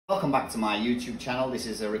Welcome back to my YouTube channel. This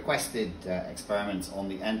is a requested experiment on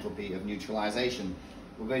the enthalpy of neutralisation.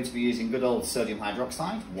 We're going to be using good old sodium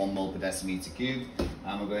hydroxide, 1 mole per decimetre cubed,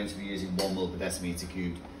 and we're going to be using 1 mole per decimetre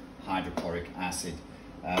cubed hydrochloric acid.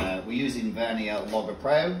 We're using Vernier Logger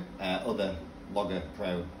Pro. Other Logger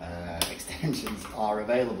Pro extensions are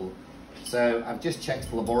available. So I've just checked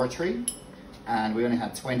the laboratory and we only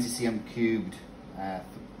had 20 cm cubed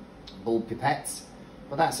bulb pipettes.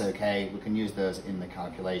 But that's okay, we can use those in the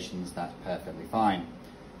calculations, that's perfectly fine.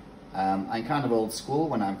 I'm kind of old school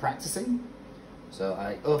when I'm practicing, so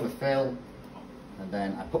I overfill and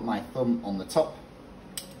then I put my thumb on the top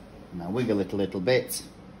and I wiggle it a little bit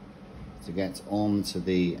to get onto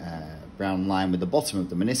the brown line with the bottom of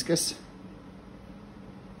the meniscus,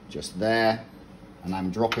 just there, and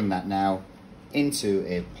I'm dropping that now into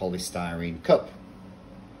a polystyrene cup.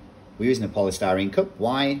 We're using a polystyrene cup,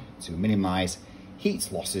 why? To minimise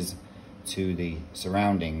heat losses to the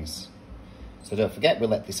surroundings. So don't forget, we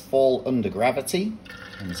let this fall under gravity,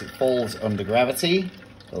 and as it falls under gravity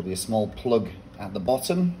there'll be a small plug at the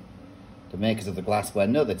bottom. The makers of the glassware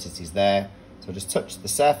know that it is there, so just touch the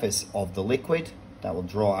surface of the liquid. That will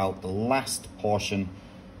draw out the last portion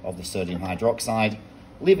of the sodium hydroxide,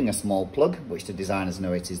 leaving a small plug, which the designers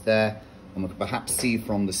know it is there, and we can perhaps see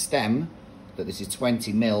from the stem that this is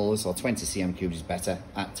 20 mils, or 20 cm cubed is better,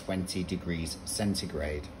 at 20 degrees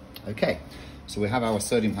centigrade. Okay, so we have our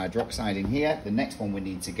sodium hydroxide in here. The next one we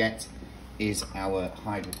need to get is our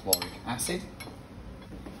hydrochloric acid.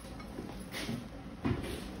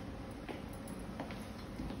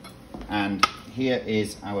 And here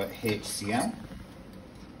is our HCl.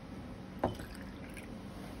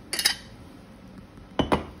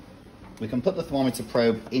 We can put the thermometer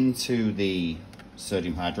probe into the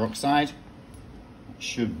sodium hydroxide.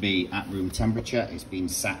 Should be at room temperature. It's been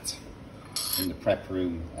sat in the prep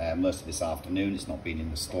room most of this afternoon. It's not been in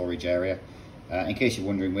the storage area. In case you're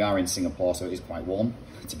wondering, we are in Singapore, so it is quite warm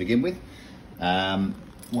to begin with.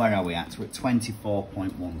 Where are we at? We're at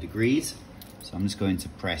 24.1 degrees. So I'm just going to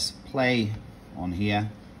press play on here.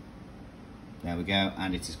 There we go,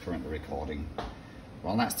 and it is currently recording.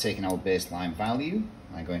 While that's taking our baseline value,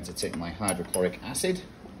 I'm going to take my hydrochloric acid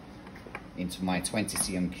into my 20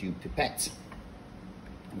 cm cube pipette.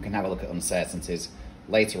 We can have a look at uncertainties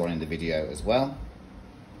later on in the video as well.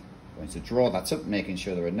 I'm going to draw that up, making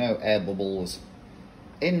sure there are no air bubbles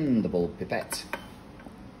in the bulb pipette.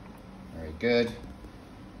 Very good.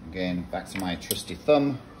 Again, back to my trusty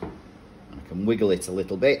thumb. I can wiggle it a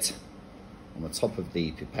little bit on the top of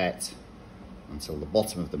the pipette until the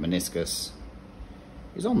bottom of the meniscus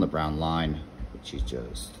is on the brown line, which is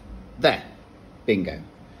just there. Bingo.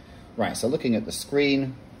 Right, so looking at the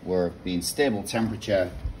screen, we're being stable temperature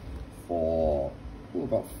for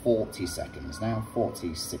about 40 seconds now,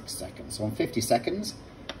 46 seconds. So on 50 seconds,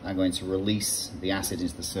 I'm going to release the acid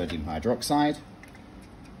into the sodium hydroxide.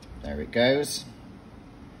 There it goes.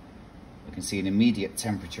 We can see an immediate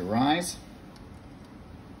temperature rise.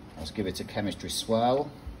 Let's give it a chemistry swirl,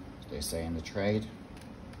 as they say in the trade.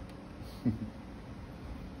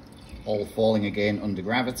 All falling again under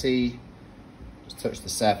gravity. Just touch the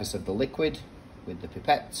surface of the liquid with the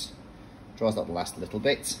pipette, draws out the last little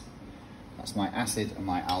bit. That's my acid and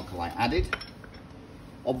my alkali added.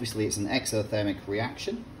 Obviously it's an exothermic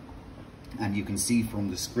reaction, and you can see from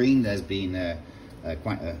the screen there's been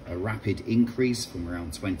quite a rapid increase from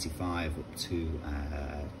around 25 up to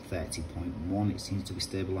 30.1. It seems to be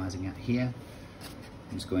stabilizing at here.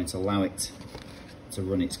 I'm just going to allow it to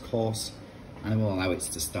run its course, and I will allow it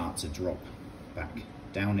to start to drop back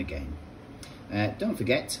down again. Don't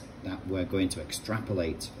forget that we're going to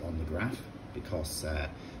extrapolate on the graph, because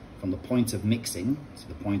from the point of mixing to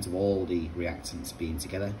the point of all the reactants being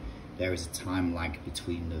together, there is a time lag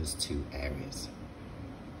between those two areas.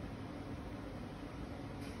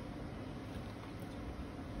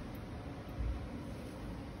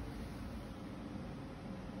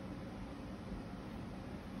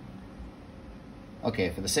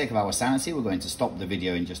 Okay, for the sake of our sanity, we're going to stop the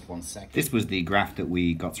video in just 1 second. This was the graph that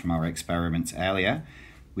we got from our experiment earlier.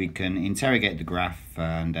 We can interrogate the graph,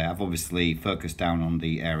 and I've obviously focused down on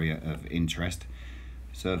the area of interest.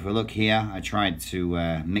 So if we look here, I tried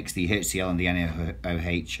to mix the HCl and the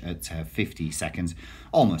NaOH at 50 seconds.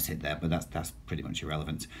 Almost hit there, but that's pretty much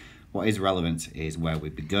irrelevant. What is relevant is where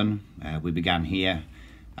we've begun. We began here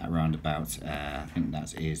at around about, I think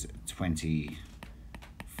that is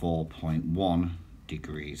 24.1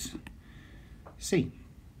 degrees C.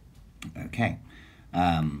 Okay.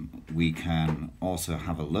 We can also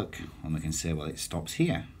have a look and we can say, well, it stops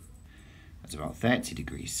here. That's about 30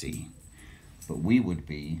 degrees C. But we would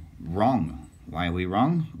be wrong. Why are we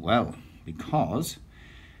wrong? Well, because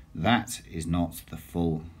That is not the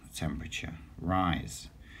full temperature rise.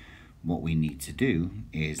 What we need to do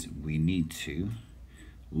is we need to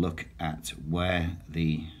look at where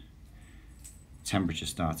the temperature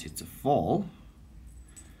started to fall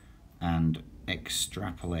and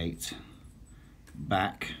extrapolate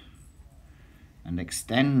back and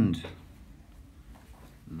extend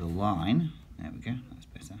the line, there we go, that's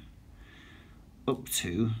better, up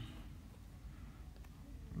to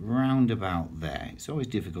round about there. It's always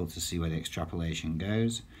difficult to see where the extrapolation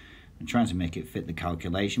goes. I'm trying to make it fit the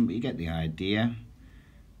calculation, but you get the idea.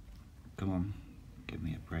 Come on, give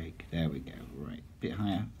me a break. There we go, right, bit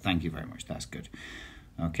higher. Thank you very much, that's good.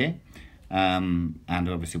 Okay, and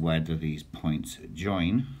obviously where do these points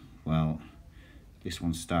join? Well, this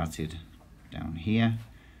one started down here,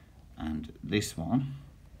 and this one,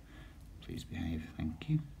 please behave, thank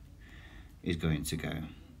you, is going to go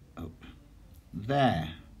up there.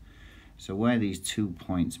 So where these 2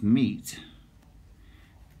 points meet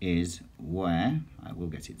is where, I will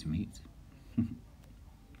get it to meet.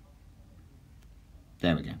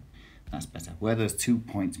 There we go, that's better. Where those 2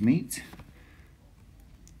 points meet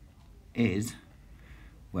is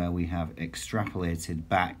where we have extrapolated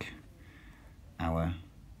back our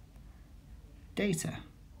data.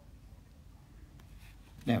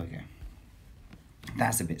 There we go.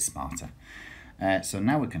 That's a bit smarter. So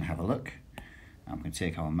now we can have a look. I'm going to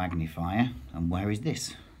take our magnifier, and where is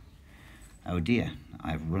this? Oh dear,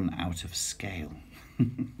 I've run out of scale.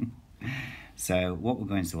 So what we're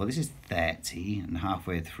going to, well, this is 30 and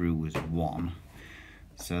halfway through was 1.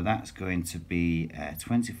 So that's going to be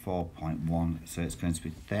 24.1, so it's going to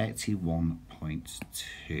be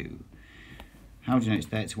 31.2. How do you know it's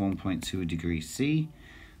 31.2 degrees C?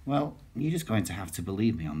 Well, you're just going to have to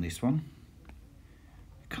believe me on this one,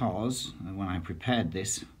 because when I prepared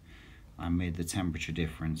this, I made the temperature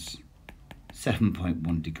difference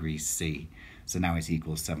 7.1 degrees C. So now it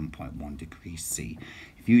equals 7.1 degrees C.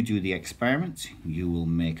 If you do the experiment, you will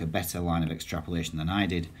make a better line of extrapolation than I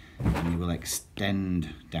did, and you will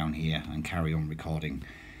extend down here and carry on recording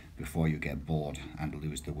before you get bored and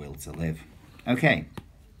lose the will to live. Okay,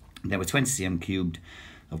 there were 20 cm cubed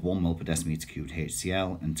of 1 mole per decimeter cubed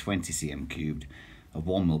HCl and 20 cm cubed of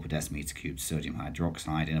 1 mole per decimeter cubed sodium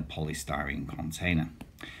hydroxide in a polystyrene container.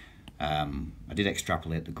 I did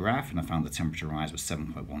extrapolate the graph and I found the temperature rise was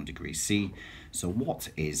 7.1 degrees C. So what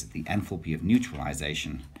is the enthalpy of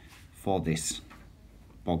neutralization for this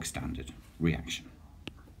bog standard reaction?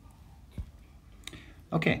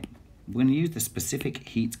 Okay, we're going to use the specific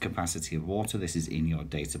heat capacity of water. This is in your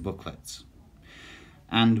data booklets.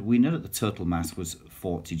 And we know that the total mass was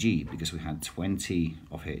 40 G because we had 20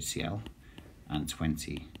 of HCl and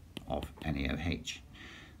 20 of NaOH.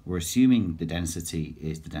 We're assuming the density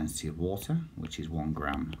is the density of water, which is 1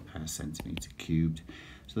 gram per centimeter cubed.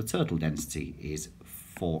 So the total density is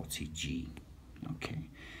 40 G. Okay.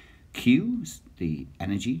 Q, the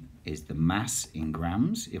energy, is the mass in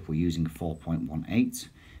grams. If we're using 4.18,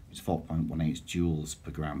 it's 4.18 joules per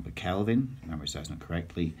gram per Kelvin, remember it says not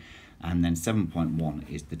correctly. And then 7.1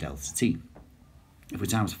 is the delta T. If we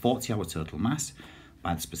times 40 our total mass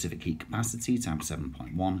by the specific heat capacity times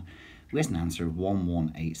 7.1, we get an answer of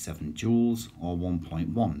 1187 joules, or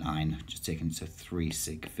 1.19, just taken to 3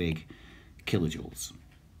 sig fig kilojoules.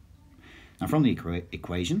 Now from the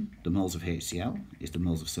equation, the moles of HCl is the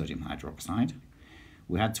moles of sodium hydroxide.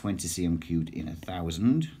 We had 20 cm cubed in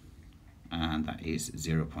 1,000, and that is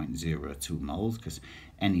 0.02 moles, because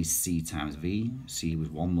N is C times V. C was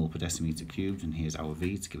 1 mole per decimeter cubed, and here's our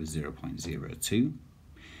V to give us 0.02.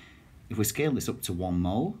 If we scale this up to 1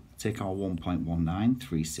 mole, take our 1.19,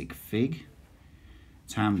 3 sig fig,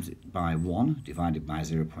 times by 1, divided by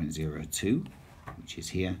 0.02, which is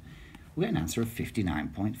here, we get an answer of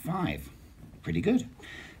 59.5. Pretty good.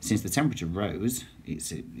 Since the temperature rose,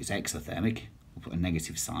 it's exothermic, we'll put a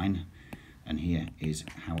negative sign, and here is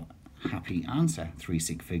our happy answer, 3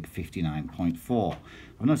 sig fig, 59.4.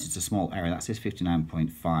 I've noticed a small error, that says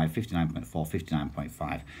 59.5, 59.4,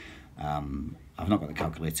 59.5. I've not got the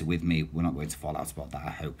calculator with me. We're not going to fall out about that, I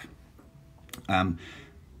hope.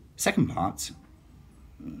 Second part,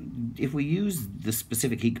 if we use the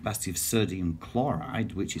specific heat capacity of sodium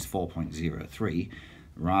chloride, which is 4.03,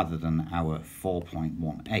 rather than our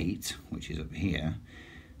 4.18, which is up here,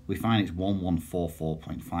 we find it's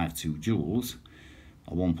 1144.52 joules,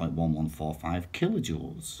 or 1.1145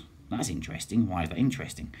 kilojoules. That's interesting. Why is that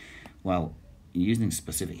interesting? Well, using the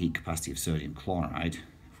specific heat capacity of sodium chloride,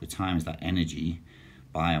 we times that energy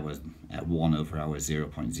by our 1 over our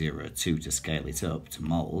 0.02 to scale it up to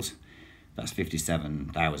moles, that's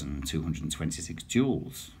 57,226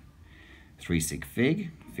 joules. 3 sig fig,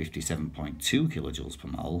 57.2 kilojoules per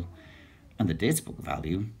mole, and the databook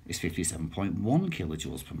value is 57.1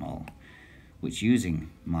 kilojoules per mole, which, using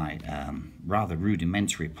my rather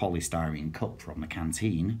rudimentary polystyrene cup from the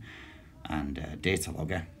canteen and data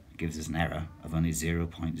logger, gives us an error of only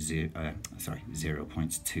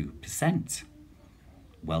 0.2%.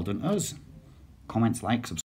 Well done us. Comments, like, subscribe.